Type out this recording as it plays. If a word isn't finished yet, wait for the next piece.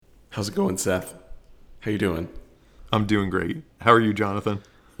How's it going, Seth? How you doing? I'm doing great. How are you, Jonathan?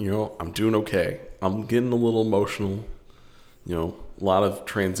 I'm doing okay. I'm getting a little emotional. A lot of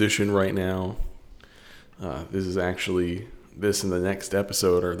transition right now. This and the next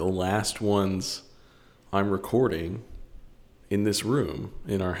episode are the last ones I'm recording in this room,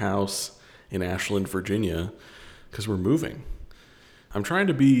 in our house in Ashland, Virginia, because we're moving. I'm trying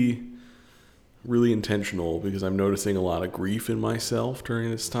to be really intentional because I'm noticing a lot of grief in myself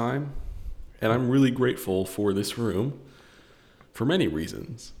during this time. And I'm really grateful for this room for many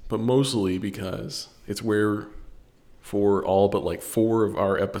reasons, but mostly because it's where, for all but like 4 of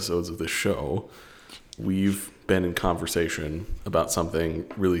our episodes of this show, we've been in conversation about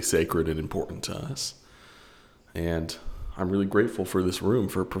something really sacred and important to us. And I'm really grateful for this room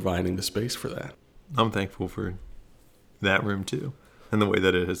for providing the space for that. I'm thankful for that room too, and the way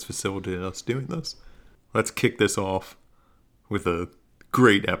that it has facilitated us doing this. Let's kick this off with a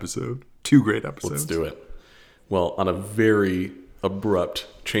great episode. 2 great episodes. Let's do it. Well, on a very abrupt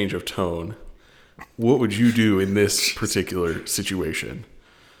change of tone, what would you do in this particular situation?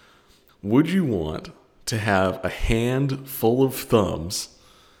 Would you want to have a hand full of thumbs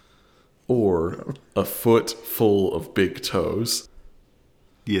or a foot full of big toes?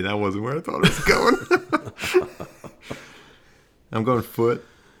 Yeah, that wasn't where I thought it was going. I'm going foot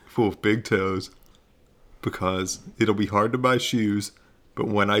full of big toes because it'll be hard to buy shoes, but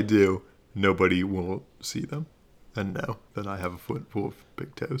when I do, nobody will see them and know that I have a foot full of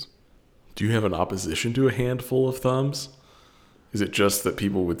big toes. Do you have an opposition to a handful of thumbs? Is it just that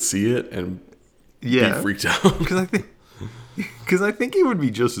people would see it and be freaked out? Because I think it would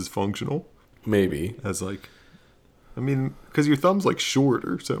be just as functional. Maybe. As because your thumb's like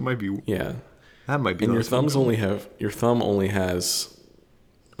shorter, so it might be. Yeah. That might be. And your thumb only has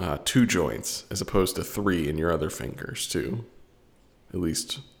 2 joints as opposed to 3 in your other fingers too. At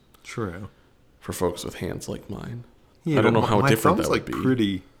least. True. For folks with hands like mine. Yeah, I don't know how different that would be.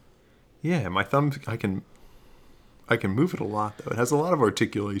 Pretty. Yeah, my thumb, I can move it a lot though. It has a lot of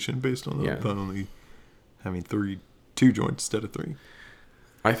articulation based on the only having 2 joints instead of 3.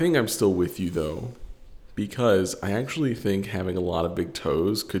 I think I'm still with you though, because I actually think having a lot of big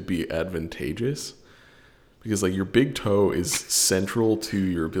toes could be advantageous. Because like your big toe is central to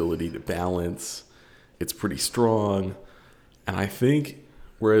your ability to balance. It's pretty strong. And I think,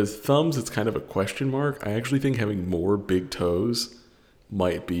 whereas thumbs, it's kind of a question mark, I actually think having more big toes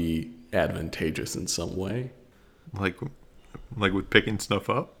might be advantageous in some way. Like with picking stuff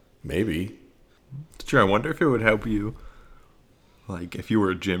up? Maybe. Sure, I wonder if it would help you, like if you were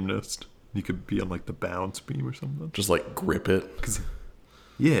a gymnast, you could be on like the balance beam or something. Just like grip it.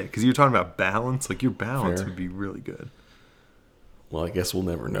 Because you're talking about balance. Like your balance would be really good. Well, I guess we'll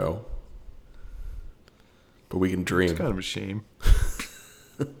never know. But we can dream. It's kind of a shame.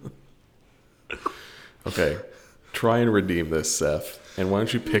 Okay, try and redeem this, Seth. And why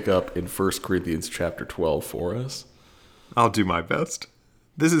don't you pick up in 1 Corinthians chapter 12 for us? I'll do my best.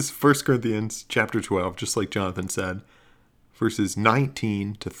 This is 1 Corinthians chapter 12, just like Jonathan said, verses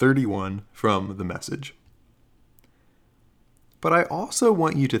 19 to 31 from the Message. But I also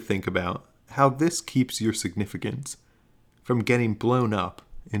want you to think about how this keeps your significance from getting blown up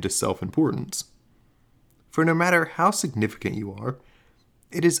into self-importance. For no matter how significant you are,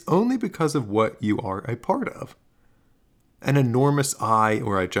 it is only because of what you are a part of. An enormous eye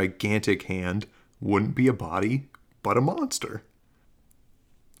or a gigantic hand wouldn't be a body, but a monster.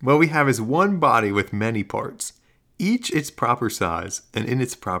 What we have is one body with many parts, each its proper size and in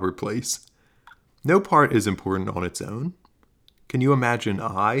its proper place. No part is important on its own. Can you imagine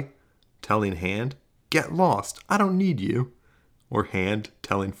eye telling hand, "Get lost, I don't need you"? Or hand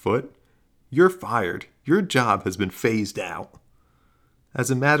telling foot, "You're fired, your job has been phased out"?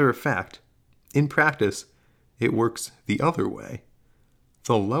 As a matter of fact, in practice, it works the other way.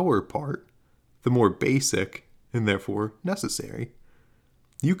 The lower part, the more basic and therefore necessary.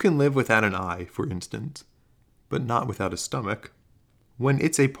 You can live without an eye, for instance, but not without a stomach. When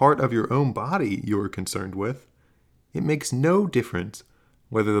it's a part of your own body you're concerned with, it makes no difference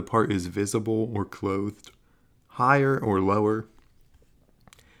whether the part is visible or clothed, higher or lower.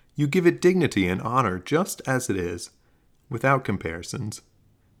 You give it dignity and honor just as it is, without comparisons.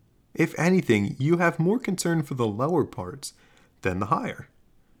 If anything, you have more concern for the lower parts than the higher.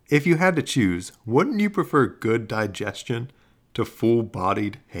 If you had to choose, wouldn't you prefer good digestion to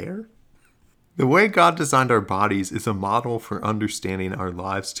full-bodied hair? The way God designed our bodies is a model for understanding our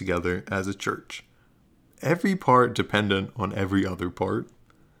lives together as a church. Every part dependent on every other part.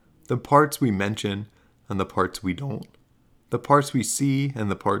 The parts we mention and the parts we don't. The parts we see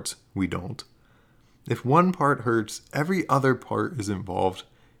and the parts we don't. If one part hurts, every other part is involved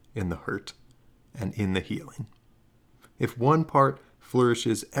in the hurt and in the healing. If one part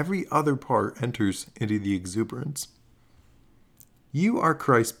flourishes, every other part enters into the exuberance. You are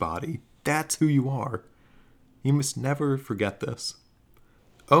Christ's body. That's who you are. You must never forget this.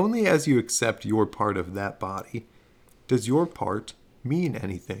 Only as you accept your part of that body does your part mean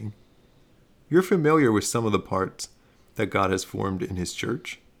anything. You're familiar with some of the parts that God has formed in his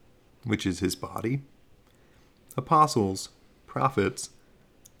church, which is his body. Apostles, prophets,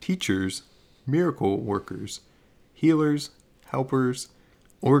 teachers, miracle workers, healers, helpers,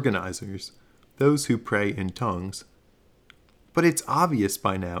 organizers, those who pray in tongues. But it's obvious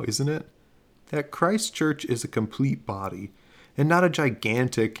by now, isn't it, that Christ's church is a complete body and not a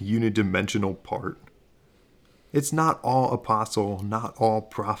gigantic unidimensional part. It's not all apostle, not all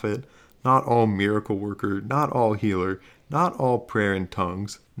prophet, not all miracle worker, not all healer, not all prayer in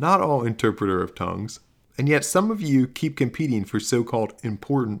tongues, not all interpreter of tongues. And yet some of you keep competing for so-called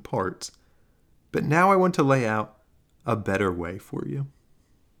important parts. But now I want to lay out a better way for you.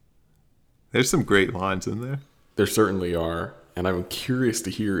 There's some great lines in there. There certainly are. And I'm curious to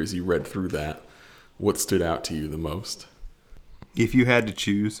hear, as you read through that, what stood out to you the most. If you had to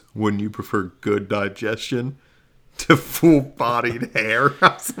choose, wouldn't you prefer good digestion to full-bodied hair?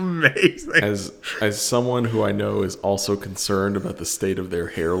 That's amazing. As someone who I know is also concerned about the state of their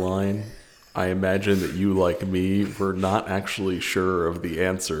hairline, I imagine that you, like me, were not actually sure of the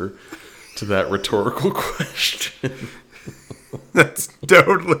answer to that rhetorical question. That's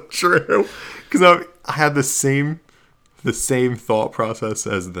totally true. Because I had the same thought process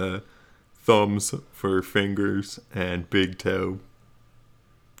as the thumbs for fingers and big toe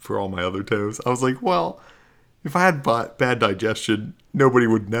for all my other toes. I was like, well, if I had bad digestion, nobody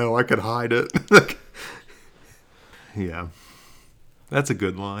would know. I could hide it. Yeah. That's a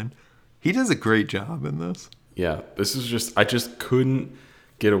good line. He does a great job in this. Yeah, this is just, I just couldn't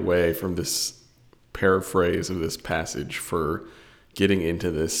get away from this paraphrase of this passage for getting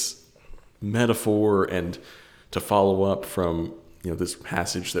into this metaphor and to follow up from, this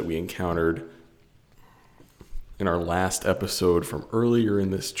passage that we encountered in our last episode from earlier in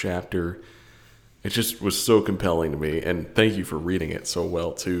this chapter. It just was so compelling to me, and thank you for reading it so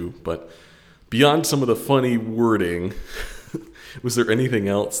well too. But beyond some of the funny wording, was there anything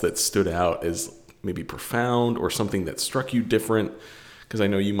else that stood out as maybe profound or something that struck you different? Because I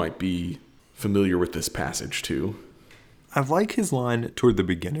know you might be familiar with this passage too. I like his line toward the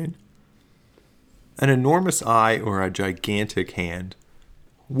beginning. An enormous eye or a gigantic hand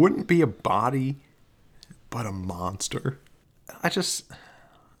wouldn't be a body, but a monster. It's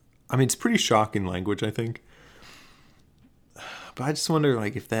pretty shocking language, I think. But I just wonder,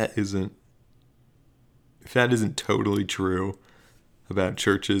 if that isn't totally true about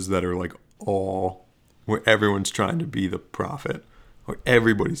churches that are all where everyone's trying to be the prophet or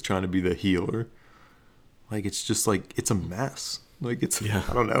everybody's trying to be the healer. It's just it's a mess. Yeah.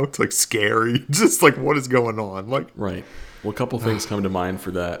 I don't know, it's scary. Just what is going on? Right. Well, a couple things come to mind for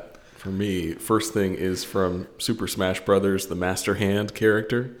that for me. First thing is from Super Smash Brothers, the Master Hand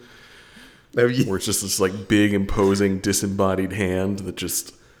character. Where it's just this big, imposing, disembodied hand that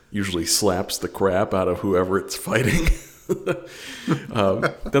just usually slaps the crap out of whoever it's fighting.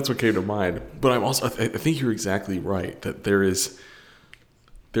 That's what came to mind. But I think you're exactly right that there is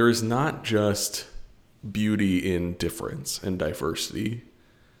not just beauty in difference and diversity.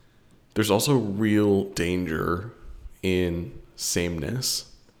 There's also real danger in sameness,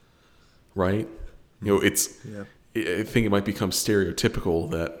 right? I think it might become stereotypical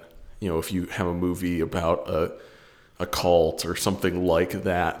that, if you have a movie about a cult or something like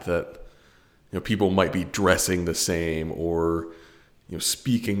that, people might be dressing the same or,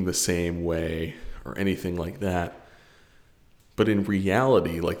 speaking the same way or anything like that. But in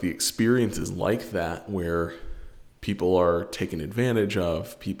reality, the experience is like that, where people are taken advantage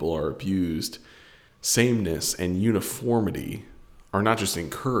of, people are abused. Sameness and uniformity are not just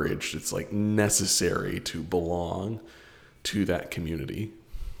encouraged, it's necessary to belong to that community.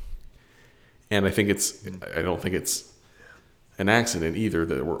 And I don't think it's an accident either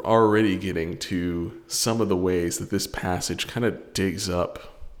that we're already getting to some of the ways that this passage kind of digs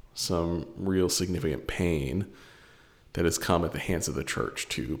up some real significant pain that has come at the hands of the church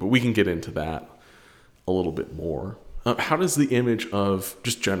too. But we can get into that a little bit more. How does the image of,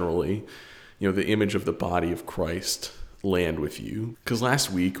 just generally, the image of the body of Christ land with you? Because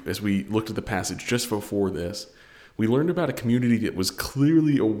last week, as we looked at the passage just before this, we learned about a community that was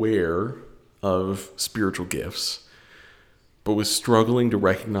clearly aware of spiritual gifts, but was struggling to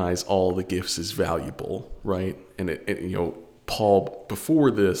recognize all the gifts as valuable, right? And Paul,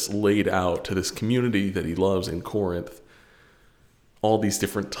 before this, laid out to this community that he loves in Corinth all these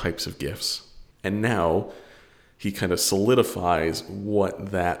different types of gifts. And now he kind of solidifies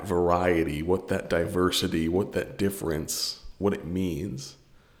what that variety, what that diversity, what that difference, what it means.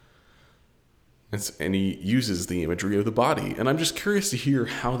 And he uses the imagery of the body. And I'm just curious to hear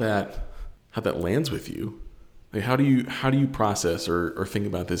how that lands with you. Like, how do you process or think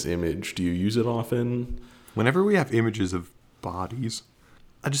about this image? Do you use it often? Whenever we have images of bodies,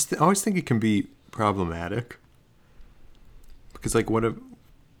 I always think it can be problematic. Because, like, what if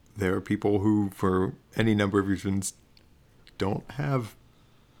there are people who, for any number of reasons, don't have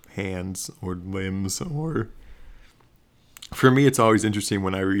hands or limbs, or... For me, it's always interesting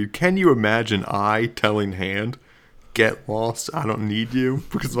when I read, can you imagine I telling hand, get lost, I don't need you?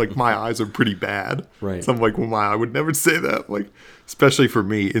 Because, like, my eyes are pretty bad. Right. So I'm like, well, I would never say that. Like, especially for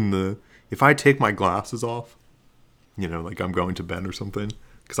me, if I take my glasses off, you know, like I'm going to bed or something,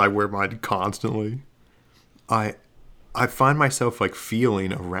 because I wear mine constantly, I find myself, like,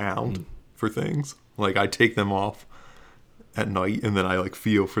 feeling around for things. Like, I take them off at night, and then I, like,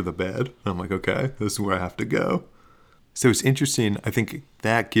 feel for the bed. And I'm like, okay, this is where I have to go. So it's interesting. I think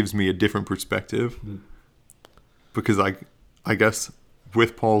that gives me a different perspective. Because I guess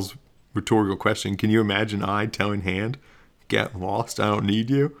with Paul's rhetorical question, can you imagine I telling hand, get lost, I don't need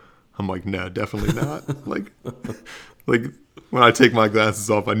you? I'm like, no, definitely not. like when I take my glasses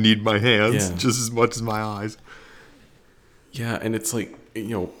off, I need my hands just as much as my eyes. Yeah, and it's like, you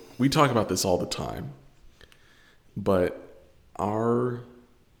know, we talk about this all the time, but our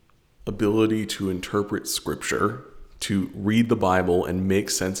ability to interpret Scripture, to read the Bible and make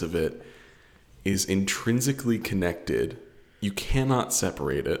sense of it, is intrinsically connected. You cannot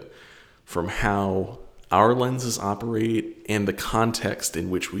separate it from how our lenses operate and the context in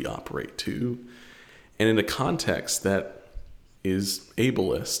which we operate too. And in a context that is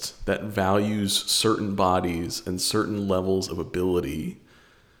ableist, that values certain bodies and certain levels of ability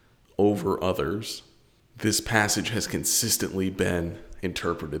over others, this passage has consistently been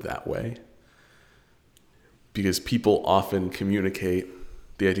interpreted that way. Because people often communicate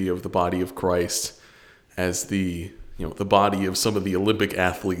the idea of the body of Christ as the body of some of the Olympic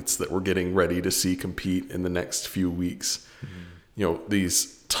athletes that we're getting ready to see compete in the next few weeks. Mm-hmm. You know,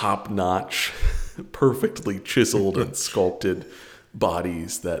 these top-notch, perfectly chiseled and sculpted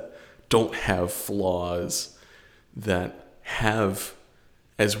bodies that don't have flaws, that have,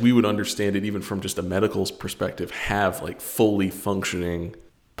 as we would understand it even from just a medical perspective, have like fully functioning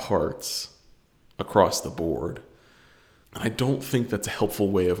parts across the board. I don't think that's a helpful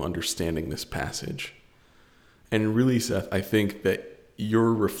way of understanding this passage. And really, Seth, I think that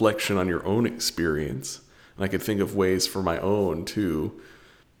your reflection on your own experience, and I could think of ways for my own too,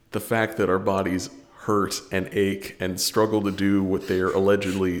 the fact that our bodies hurt and ache and struggle to do what they are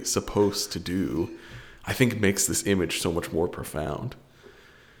allegedly supposed to do, I think makes this image so much more profound.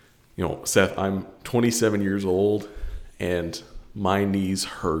 You know, Seth, I'm 27 years old and my knees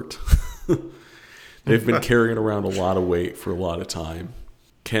hurt. They've been carrying around a lot of weight for a lot of time.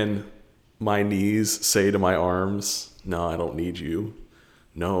 Can my knees say to my arms, no, I don't need you?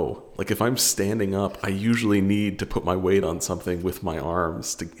 No. Like if I'm standing up, I usually need to put my weight on something with my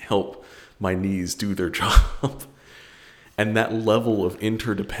arms to help my knees do their job. And that level of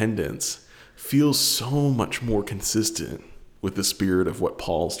interdependence feels so much more consistent with the spirit of what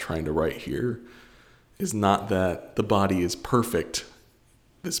Paul's trying to write here. Is not that the body is perfect,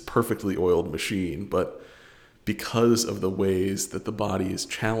 this perfectly oiled machine, but because of the ways that the body is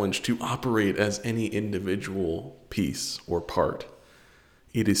challenged to operate as any individual piece or part.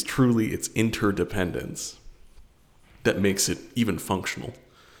 It is truly its interdependence that makes it even functional,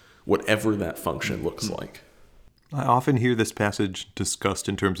 whatever that function looks like. I often hear this passage discussed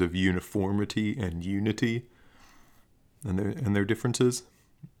in terms of uniformity and unity and their differences,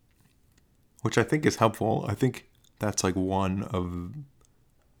 which I think is helpful. I think that's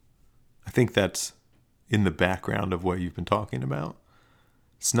that's in the background of what you've been talking about.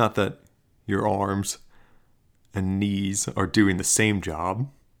 It's not that your arms and knees are doing the same job,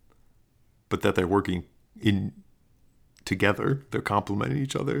 but that they're working in together. They're complementing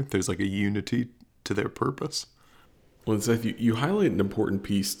each other. There's like a unity to their purpose. Well, Seth, you highlight an important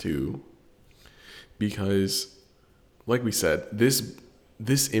piece too, because like we said,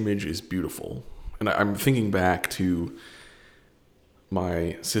 this image is beautiful. And I'm thinking back to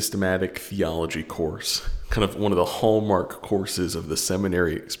my systematic theology course, kind of one of the hallmark courses of the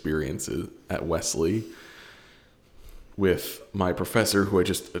seminary experiences at Wesley, with my professor, who I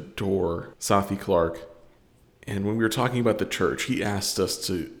just adore, Sathi Clark. And when we were talking about the church, he asked us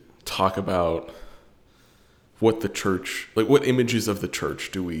to talk about what the church, like what images of the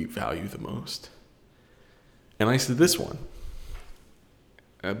church do we value the most? And I said this one.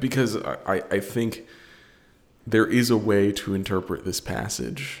 Because I think there is a way to interpret this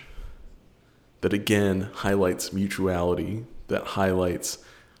passage that again highlights mutuality, that highlights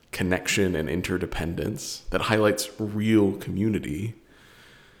connection and interdependence, that highlights real community.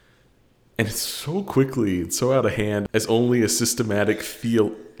 And it's so quickly, it's so out of hand, as only a systematic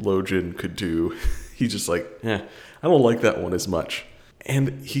theologian could do. He's just like, I don't like that one as much.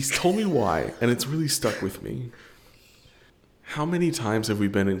 And he's told me why, and it's really stuck with me. How many times have we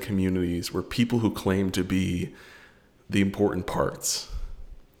been in communities where people who claim to be the important parts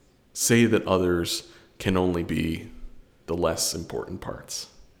say that others can only be the less important parts?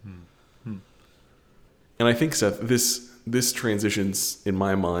 And I think, Seth, this transitions in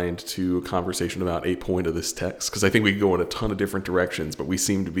my mind to a conversation about a point of this text, because I think we could go in a ton of different directions, but we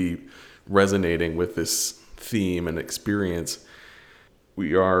seem to be resonating with this theme and experience.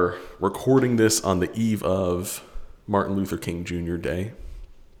 We are recording this on the eve of Martin Luther King Jr. Day.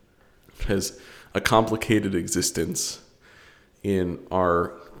 It has a complicated existence in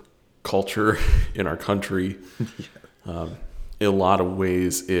our culture, in our country. In a lot of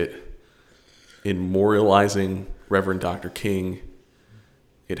ways, in memorializing Reverend Dr. King,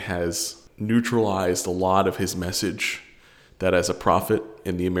 it has neutralized a lot of his message that as a prophet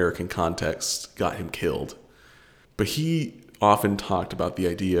in the American context got him killed. But he often talked about the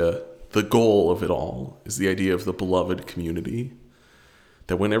idea, the goal of it all is the idea of the beloved community.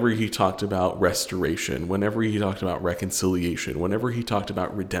 That whenever he talked about restoration, whenever he talked about reconciliation, whenever he talked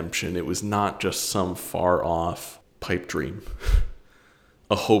about redemption, it was not just some far off pipe dream,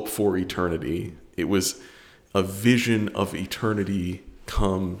 a hope for eternity. It was a vision of eternity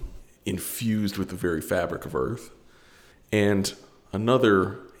come infused with the very fabric of earth. And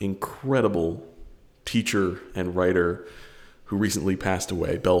another incredible teacher and writer who recently passed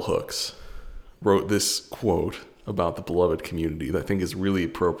away, Bell Hooks, wrote this quote about the beloved community that I think is really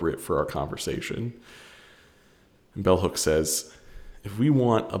appropriate for our conversation. And Bell Hooks says, "If we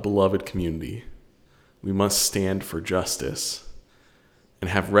want a beloved community, we must stand for justice and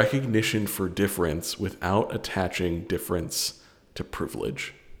have recognition for difference without attaching difference to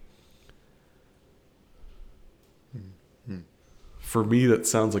privilege." For me, that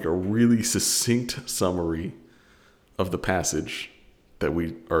sounds like a really succinct summary of the passage that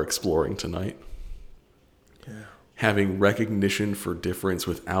we are exploring tonight. Yeah. Having recognition for difference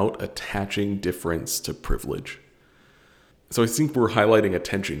without attaching difference to privilege. So I think we're highlighting a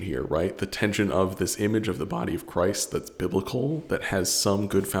tension here, right? The tension of this image of the body of Christ that's biblical, that has some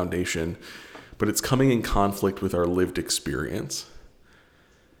good foundation, but it's coming in conflict with our lived experience.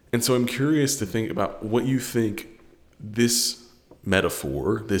 And so I'm curious to think about what you think this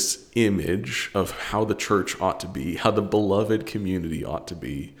metaphor, this image of how the church ought to be, how the beloved community ought to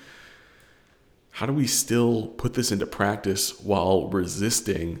be, how do we still put this into practice while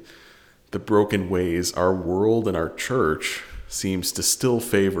resisting the broken ways our world and our church seems to still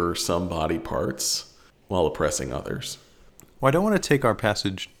favor some body parts while oppressing others? Well, I don't want to take our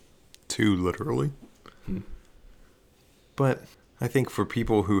passage too literally, but I think for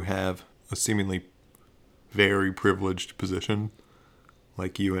people who have a seemingly very privileged position,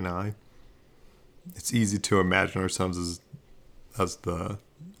 like you and I, it's easy to imagine ourselves as the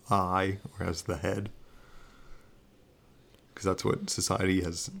eye or as the head, because that's what society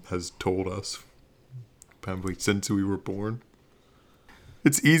has told us probably since we were born.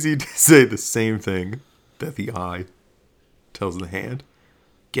 It's easy to say the same thing that the eye tells the hand.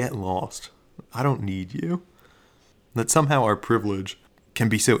 Get lost. I don't need you. That somehow our privilege can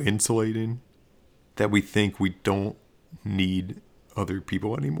be so insulating that we think we don't need other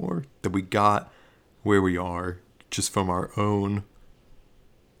people anymore, that we got where we are just from our own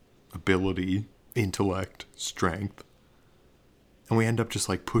ability, intellect, strength. And we end up just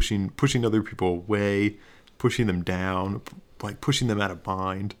like pushing other people away, pushing them down, like pushing them out of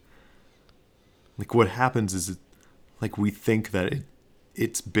mind. Like what happens is like we think that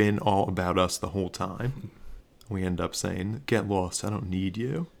it's been all about us the whole time. We end up saying, get lost, I don't need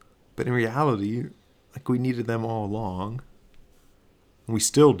you. But in reality, like we needed them all along. And we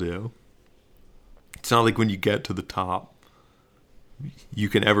still do. It's not like when you get to the top, you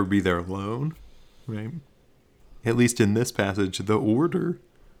can ever be there alone, right? At least in this passage, the order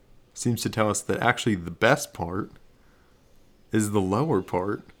seems to tell us that actually the best part is the lower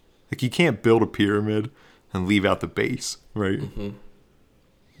part. Like you can't build a pyramid and leave out the base, right? Mm-hmm.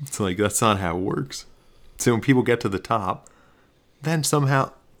 It's like, that's not how it works. So when people get to the top, then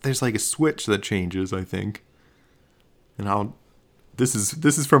somehow there's like a switch that changes, I think. And this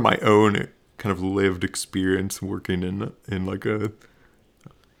is from my own kind of lived experience working in like a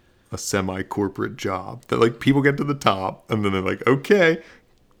semi-corporate job, that like people get to the top and then they're like, okay,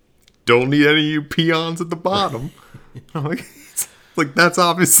 don't need any of you peons at the bottom. I'm like, that's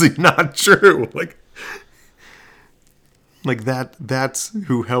obviously not true. Like that's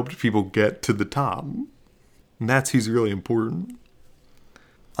who helped people get to the top. And that's who's really important.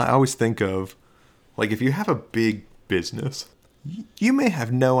 I always think of, like, if you have a big business, you may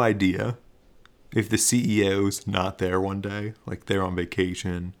have no idea if the CEO's not there one day, like they're on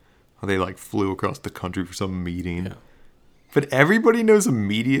vacation, or they like flew across the country for some meeting. Yeah. But everybody knows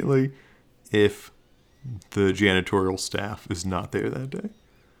immediately if the janitorial staff is not there that day.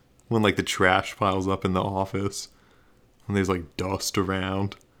 When like the trash piles up in the office, and there's like dust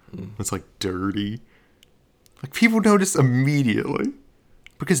around, it's like dirty. Like people notice immediately,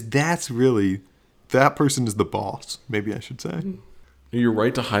 because that's really, that person is the boss, maybe I should say. You're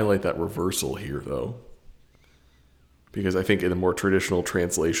right to highlight that reversal here, though. Because I think in the more traditional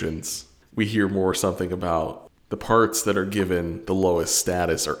translations, we hear more something about the parts that are given the lowest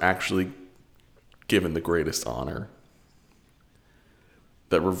status are actually given the greatest honor.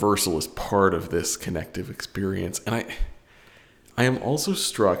 That reversal is part of this connective experience. And I am also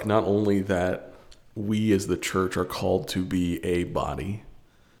struck not only that we as the church are called to be a body,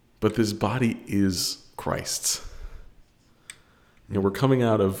 but this body is Christ's. You know, we're coming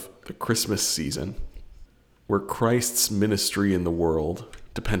out of the Christmas season where Christ's ministry in the world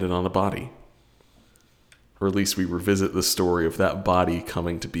depended on a body. Or at least we revisit the story of that body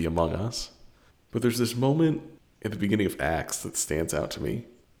coming to be among us. But there's this moment at the beginning of Acts that stands out to me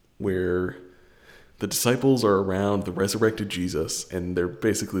where the disciples are around the resurrected Jesus and they're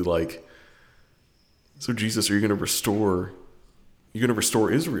basically like, so Jesus, are you going to restore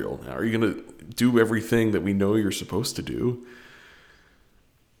Israel now? Are you going to do everything that we know you're supposed to do?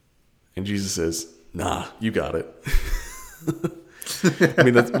 And Jesus says, nah, you got it. I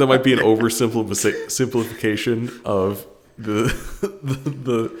mean, that might be an oversimplification of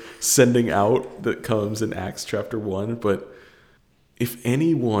the sending out that comes in Acts chapter 1. But if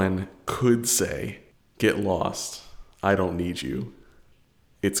anyone could say, get lost, I don't need you,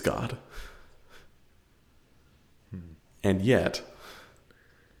 it's God. And yet,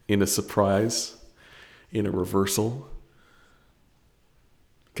 in a surprise, in a reversal,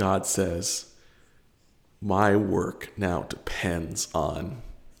 God says, my work now depends on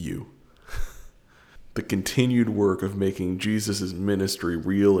you. The continued work of making Jesus' ministry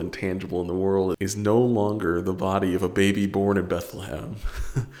real and tangible in the world is no longer the body of a baby born in Bethlehem,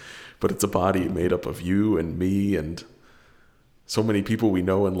 but it's a body made up of you and me and so many people we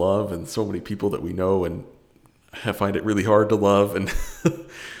know and love and so many people that we know and find it really hard to love, and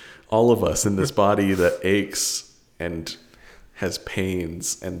all of us in this body that aches and has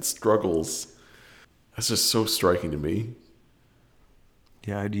pains and struggles. That's just so striking to me.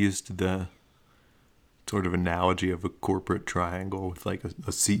 Yeah, I'd used the sort of analogy of a corporate triangle with like a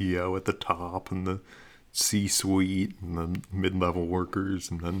CEO at the top and the C-suite and the mid-level workers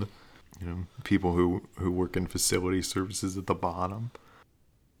and then, you know, people who work in facility services at the bottom.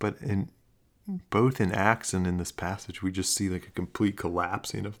 But in both in Acts and in this passage, we just see like a complete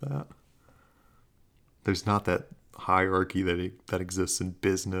collapsing of that. There's not that hierarchy that exists in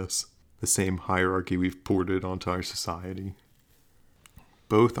business, the same hierarchy we've ported onto our society.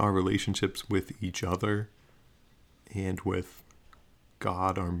 Both our relationships with each other and with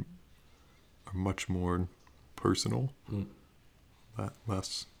God are much more personal,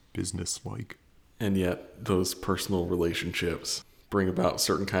 less business-like. And yet those personal relationships bring about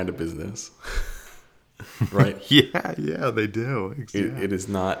certain kind of business, right? Yeah, they do. Exactly. It is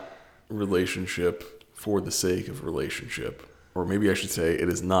not relationship for the sake of relationship. Or maybe I should say it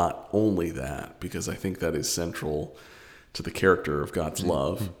is not only that, because I think that is central to the character of God's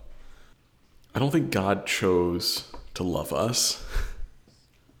love. I don't think God chose to love us.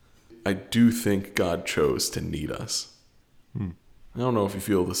 I do think God chose to need us. I don't know if you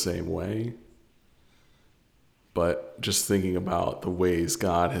feel the same way, but just thinking about the ways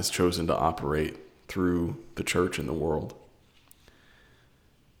God has chosen to operate through the church and the world,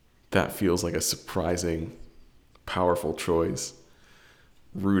 that feels like a surprising, powerful choice,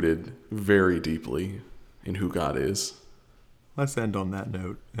 rooted very deeply in who God is. Let's end on that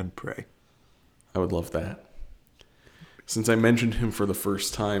note and pray. I would love that. Since I mentioned him for the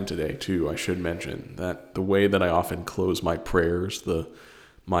first time today, too, I should mention that the way that I often close my prayers, the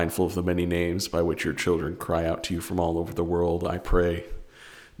mindful of the many names by which your children cry out to you from all over the world, I pray,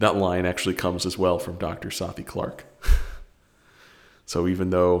 that line actually comes as well from Dr. Sathi Clark. So even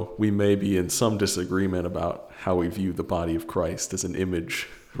though we may be in some disagreement about how we view the body of Christ as an image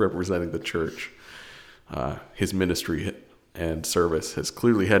representing the church, his ministry and service has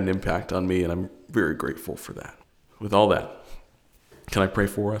clearly had an impact on me, and I'm very grateful for that. With all that, can I pray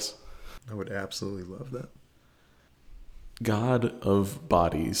for us? I would absolutely love that. God of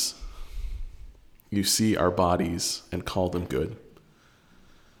bodies, you see our bodies and call them good.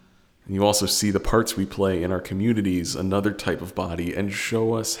 And you also see the parts we play in our communities, another type of body, and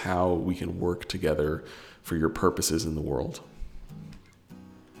show us how we can work together for your purposes in the world.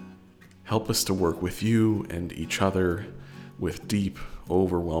 Help us to work with you and each other with deep,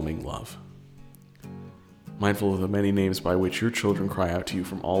 overwhelming love. Mindful of the many names by which your children cry out to you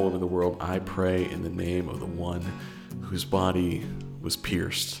from all over the world, I pray in the name of the one whose body was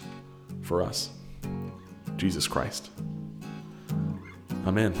pierced for us, Jesus Christ.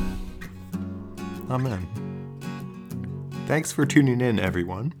 Amen. Amen. Thanks for tuning in,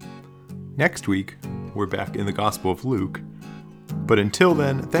 everyone. Next week, we're back in the Gospel of Luke. But until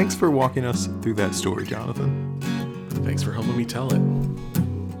then, thanks for walking us through that story, Jonathan. Thanks for helping me tell it.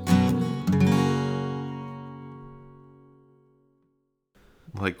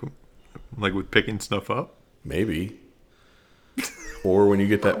 Like with picking stuff up? Maybe. Or when you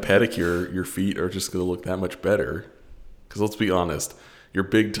get that pedicure, your feet are just going to look that much better. Because let's be honest, your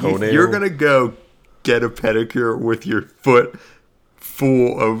big toenail... If you're going to go get a pedicure with your foot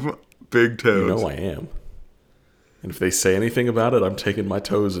full of big toes. You know I am. And if they say anything about it, I'm taking my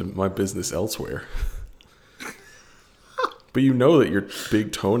toes and my business elsewhere. But you know that your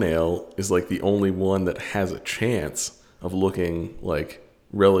big toenail is like the only one that has a chance of looking like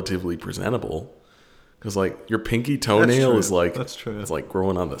relatively presentable. Because like your pinky toenail is like, that's true. It's like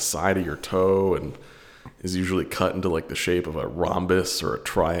growing on the side of your toe and is usually cut into like the shape of a rhombus or a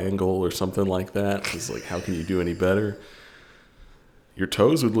triangle or something like that. It's like, how can you do any better? Your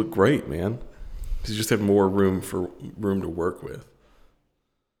toes would look great, man. You just have more room to work with.